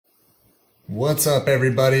What's up,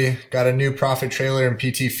 everybody? Got a new profit trailer and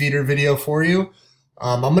PT feeder video for you.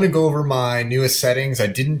 I'm going to go over my newest settings. I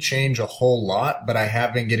didn't change a whole lot, but I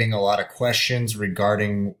have been getting a lot of questions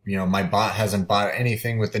regarding, my bot hasn't bought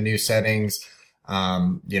anything with the new settings.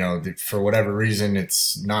 For whatever reason,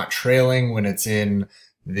 it's not trailing when it's in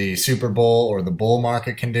the Super Bowl or the bull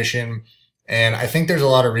market condition. And I think there's a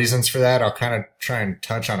lot of reasons for that. I'll kind of try and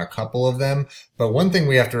touch on a couple of them. But one thing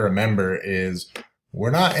we have to remember is we're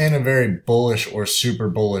not in a very bullish or super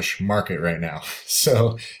bullish market right now.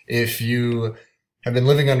 So if you have been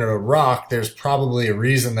living under a rock, there's probably a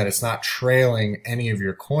reason that it's not trailing any of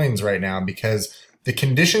your coins right now, because the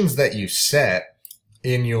conditions that you set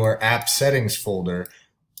in your app settings folder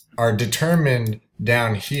are determined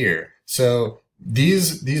down here. So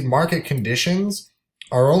these market conditions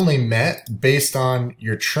are only met based on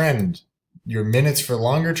your trend, your minutes for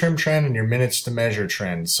longer term trend and your minutes to measure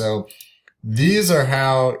trend. So these are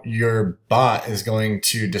how your bot is going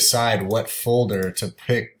to decide what folder to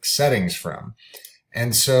pick settings from.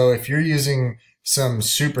 And so if you're using some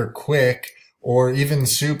super quick or even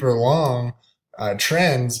super long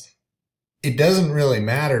trends, it doesn't really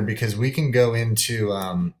matter, because we can go into,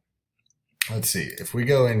 let's see, if we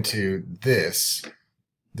go into this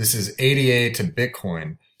is ADA to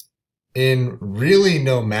Bitcoin. In really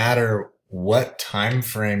no matter what time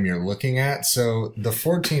frame you're looking at. So the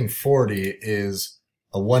 1440 is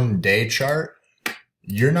a 1 day chart.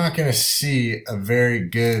 You're not going to see a very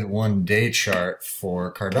good 1 day chart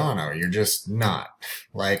for Cardano. You're just not.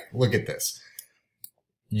 Like, look at this.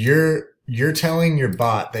 You're telling your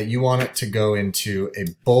bot that you want it to go into a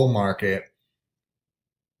bull market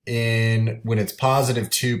when it's positive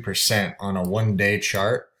 2% on a 1 day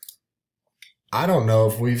chart. I don't know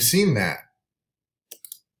if we've seen that.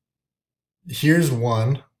 Here's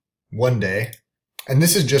one day, and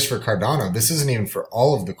this is just for Cardano. This isn't even for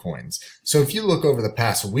all of the coins. So if you look over the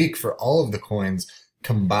past week for all of the coins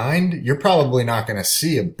combined, you're probably not going to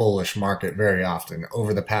see a bullish market very often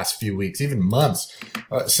over the past few weeks, even months,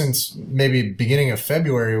 since maybe beginning of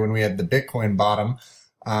February when we had the Bitcoin bottom.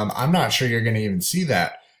 I'm not sure you're going to even see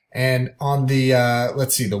that. And on the,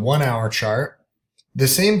 let's see, the 1 hour chart, the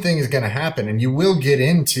same thing is going to happen, and you will get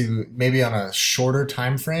into, maybe on a shorter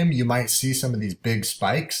time frame, you might see some of these big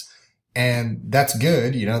spikes, and that's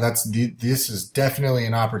good. This is definitely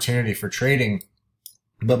an opportunity for trading.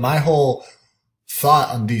 But my whole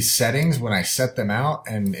thought on these settings when I set them out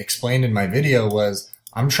and explained in my video was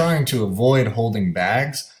I'm trying to avoid holding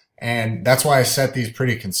bags, and that's why I set these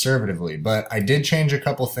pretty conservatively. But I did change a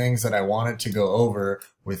couple things that I wanted to go over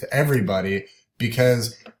with everybody,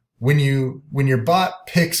 because when your bot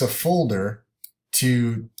picks a folder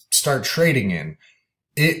to start trading in,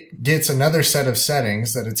 it gets another set of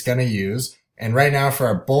settings that it's going to use. And right now for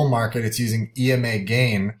our bull market, it's using EMA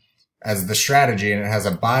gain as the strategy, and it has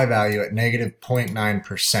a buy value at negative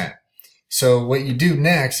 0.9%. So what you do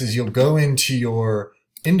next is you'll go into your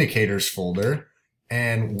indicators folder,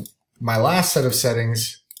 and my last set of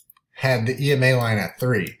settings had the EMA line at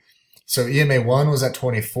 3. So EMA 1 was at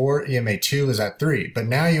 24, EMA 2 is at 3. But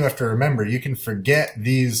now you have to remember, you can forget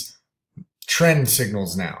these trend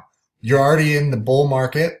signals now. You're already in the bull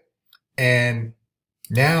market, and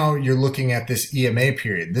now you're looking at this EMA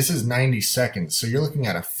period. This is 90 seconds. So you're looking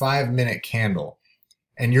at a 5-minute candle,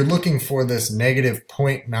 and you're looking for this negative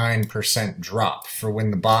 0.9% drop for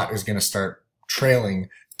when the bot is going to start trailing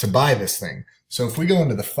to buy this thing. So if we go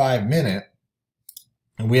into the 5-minute,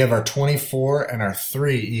 and we have our 24 and our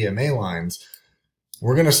 3 EMA lines,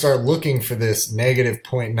 we're going to start looking for this negative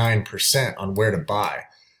 0.9% on where to buy.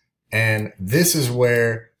 And this is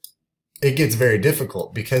where it gets very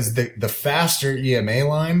difficult, because the faster EMA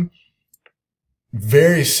line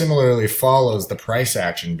very similarly follows the price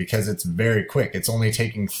action, because it's very quick. It's only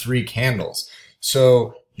taking 3 candles.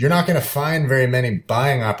 So you're not going to find very many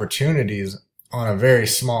buying opportunities on a very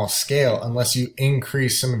small scale unless you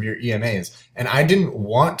increase some of your EMAs. And I didn't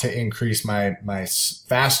want to increase my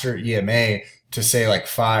faster EMA to say like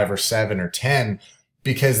 5 or 7 or 10,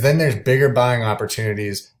 because then there's bigger buying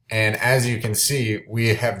opportunities. And as you can see,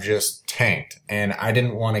 we have just tanked, and I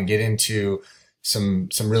didn't want to get into some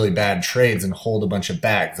really bad trades and hold a bunch of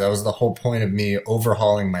bags. That was the whole point of me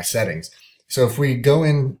overhauling my settings. So if we go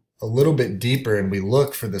in a little bit deeper and we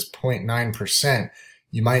look for this 0.9%,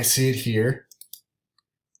 you might see it here.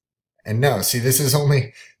 And no, see, this is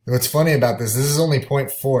only, what's funny about this is only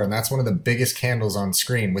 0.4, and that's one of the biggest candles on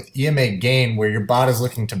screen. With EMA gain, where your bot is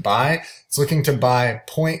looking to buy, it's looking to buy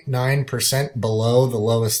 0.9% below the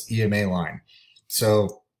lowest EMA line.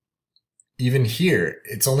 So even here,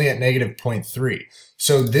 it's only at negative 0.3.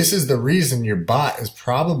 So this is the reason your bot is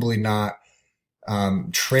probably not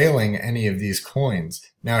trailing any of these coins.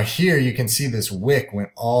 Now here you can see this wick went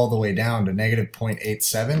all the way down to negative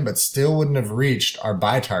 0.87, but still wouldn't have reached our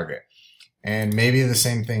buy target. And maybe the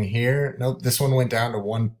same thing here. Nope, this one went down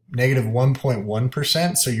to negative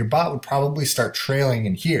 1.1%. So your bot would probably start trailing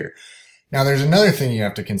in here. Now there's another thing you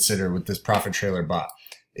have to consider with this profit trailer bot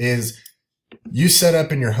is you set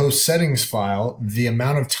up in your host settings file the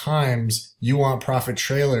amount of times you want profit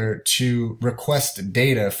trailer to request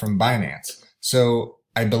data from Binance. So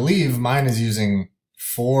I believe mine is using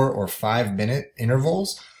 4 or 5 minute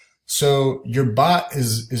intervals. So your bot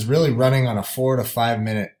is really running on a 4 to 5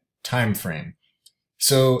 minute time frame.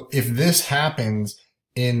 So if this happens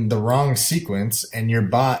in the wrong sequence and your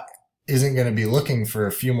bot isn't going to be looking for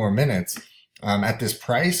a few more minutes at this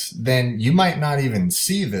price, then you might not even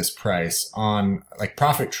see this price on, like,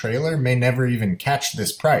 profit trailer may never even catch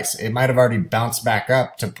this price. It might have already bounced back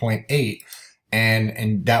up to 0.8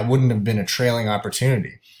 and that wouldn't have been a trailing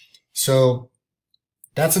opportunity. So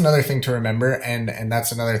that's another thing to remember. And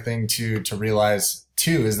that's another thing to realize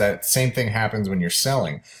too, is that same thing happens when you're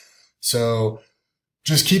selling. So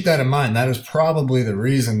just keep that in mind. That is probably the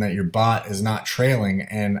reason that your bot is not trailing.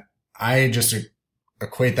 And I just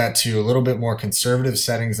equate that to a little bit more conservative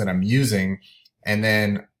settings that I'm using. And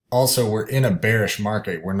then also we're in a bearish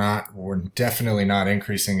market. We're definitely not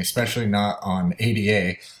increasing, especially not on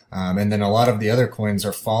ADA. And then a lot of the other coins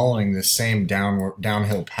are following the same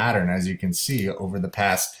downhill pattern, as you can see over the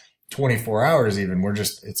past 24 hours even.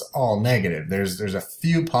 It's all negative. There's a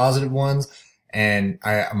few positive ones, and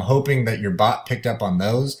I'm hoping that your bot picked up on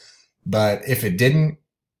those. But if it didn't,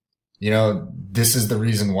 this is the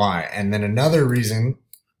reason why. And then another reason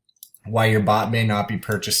why your bot may not be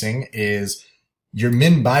purchasing is your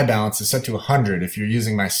min buy balance is set to 100 if you're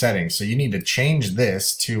using my settings. So you need to change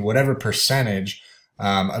this to whatever percentage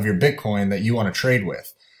of your Bitcoin that you want to trade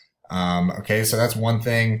with. Okay, so that's one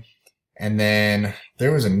thing. And then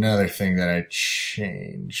there was another thing that I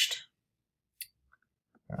changed.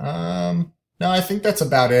 No, I think that's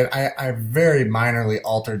about it. I very minorly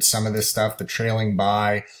altered some of this stuff. The trailing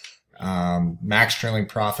buy, max trailing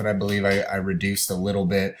profit, I believe I reduced a little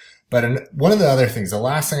bit. But one of the other things, the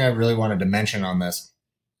last thing I really wanted to mention on this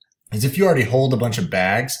is if you already hold a bunch of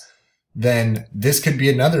bags, then this could be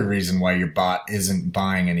another reason why your bot isn't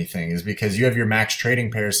buying anything, is because you have your max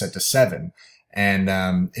trading pair set to 7.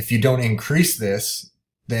 And if you don't increase this,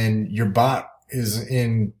 then your bot is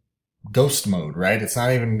in ghost mode, right? It's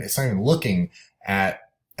not even looking at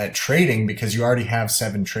trading because you already have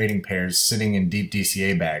 7 trading pairs sitting in deep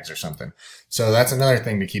DCA bags or something. So that's another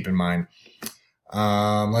thing to keep in mind.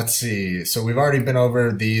 Let's see. So we've already been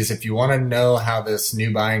over these. If you want to know how this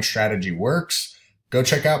new buying strategy works, go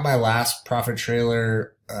check out my last profit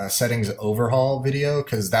trailer settings overhaul video,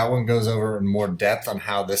 because that one goes over in more depth on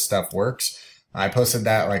how this stuff works. I posted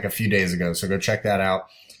that like a few days ago, so go check that out.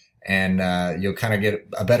 And you'll kind of get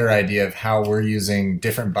a better idea of how we're using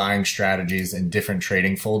different buying strategies in different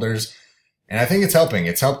trading folders. And I think it's helping.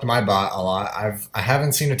 It's helped my bot a lot. I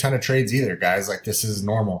haven't seen a ton of trades either, guys. Like, this is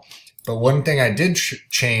normal. But one thing I did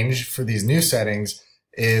change for these new settings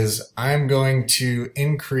is I'm going to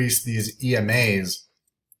increase these EMAs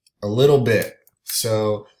a little bit.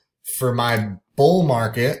 So for my bull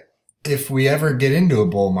market, if we ever get into a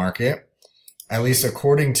bull market, at least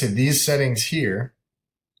according to these settings here,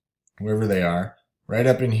 wherever they are, right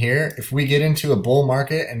up in here, if we get into a bull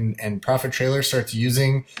market and profit trailer starts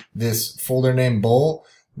using this folder name bull,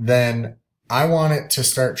 then I want it to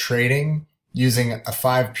start trading using a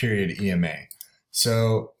 5-period EMA.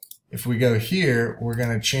 So if we go here, we're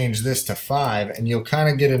going to change this to 5, and you'll kind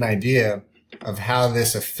of get an idea of how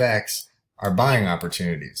this affects our buying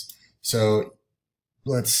opportunities. So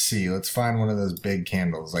let's see, let's find one of those big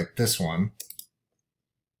candles like this one.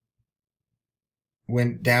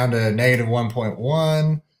 Went down to negative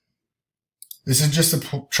 1.1. This is just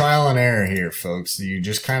a trial and error here, folks. You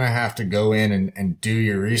just kind of have to go in and do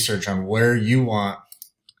your research on where you want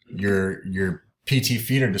your PT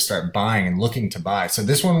feeder to start buying and looking to buy. So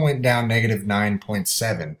this one went down negative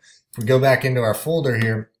 9.7. If we go back into our folder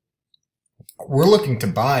here, we're looking to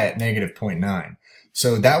buy at negative 0.9.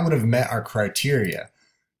 So that would have met our criteria.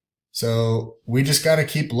 So we just got to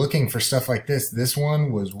keep looking for stuff like this. This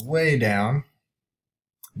one was way down,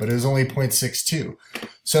 but it was only 0.62.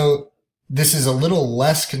 So this is a little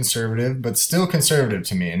less conservative, but still conservative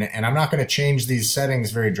to me. And I'm not going to change these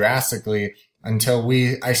settings very drastically until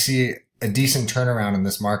I see a decent turnaround in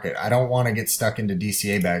this market. I don't want to get stuck into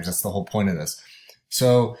DCA bags. That's the whole point of this.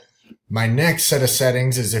 So my next set of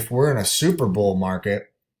settings is if we're in a super bull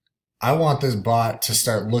market, I want this bot to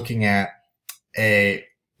start looking at a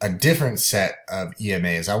a different set of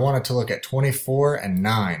EMAs. I want it to look at 24 and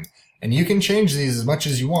 9. And you can change these as much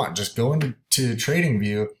as you want. Just go into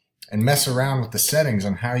TradingView and mess around with the settings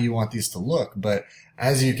on how you want these to look. But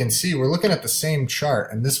as you can see, we're looking at the same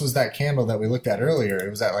chart. And this was that candle that we looked at earlier. It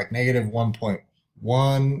was at like negative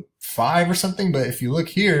 1.15 or something. But if you look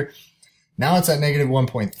here, now it's at negative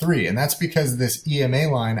 1.3. And that's because this EMA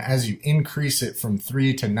line, as you increase it from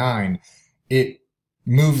 3 to 9, it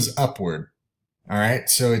moves upward. All right.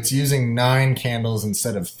 So it's using 9 candles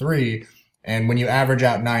instead of 3. And when you average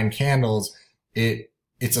out 9 candles,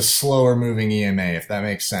 it's a slower moving EMA, if that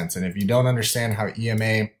makes sense. And if you don't understand how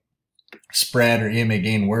EMA spread or EMA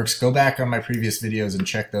gain works, go back on my previous videos and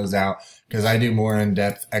check those out, because I do more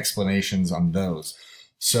in-depth explanations on those.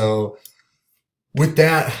 So with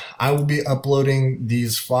that, I will be uploading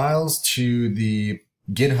these files to the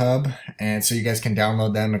GitHub, and so you guys can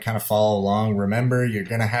download them and kind of follow along. Remember, you're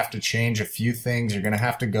going to have to change a few things. You're going to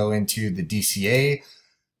have to go into the DCA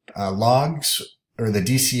logs, or the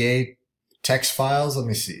DCA text files. Let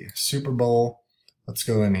me see. Super Bowl. Let's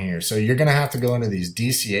go in here. So you're going to have to go into these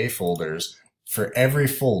DCA folders for every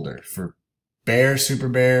folder, for bear, super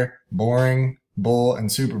bear, boring, bull,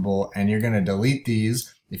 and Super Bowl. And you're going to delete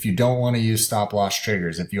these if you don't want to use stop loss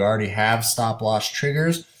triggers. If you already have stop loss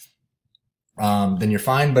triggers, then you're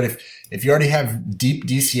fine. But if you already have deep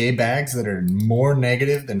DCA bags that are more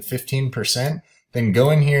negative than 15%, then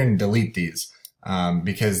go in here and delete these.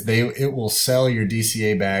 Because it will sell your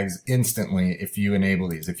DCA bags instantly if you enable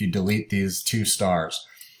these, if you delete these 2 stars.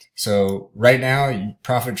 So right now,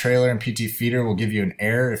 Profit Trailer and PT Feeder will give you an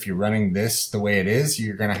error if you're running this the way it is.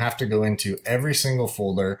 You're going to have to go into every single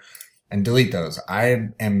folder and delete those. I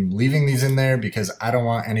am leaving these in there because I don't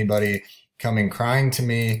want anybody coming crying to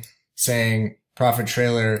me saying Profit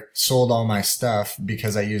Trailer sold all my stuff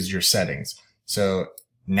because I used your settings. So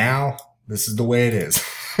now this is the way it is.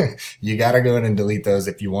 You got to go in and delete those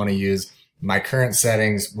if you want to use my current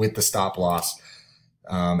settings with the stop loss.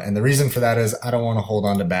 And the reason for that is I don't want to hold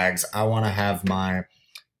on to bags. I want to have my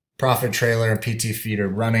Profit Trailer and PT Feeder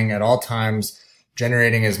running at all times,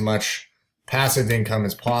 generating as much passive income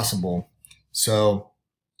as possible. So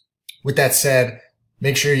with that said,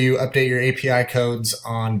 make sure you update your API codes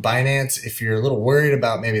on Binance. If you're a little worried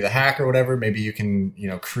about maybe the hack or whatever, maybe you can,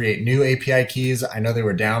 create new API keys. I know they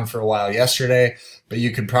were down for a while yesterday, but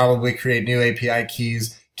you could probably create new API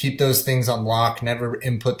keys, keep those things on lock, never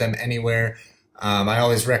input them anywhere. I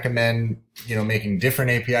always recommend, making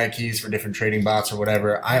different API keys for different trading bots or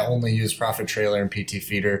whatever. I only use Profit Trailer and PT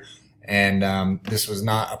Feeder, and this was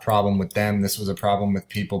not a problem with them. This was a problem with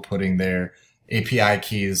people putting their API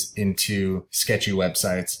keys into sketchy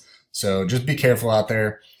websites. So just be careful out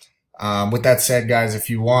there. With that said, guys, if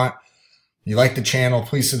you like the channel,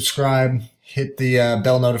 please subscribe, hit the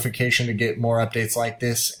bell notification to get more updates like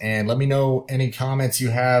this, and let me know any comments you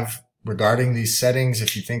have regarding these settings.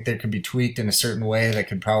 If you think they could be tweaked in a certain way that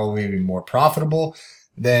could probably be more profitable,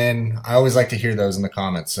 then I always like to hear those in the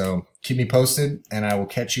comments. So keep me posted, and I will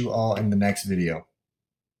catch you all in the next video.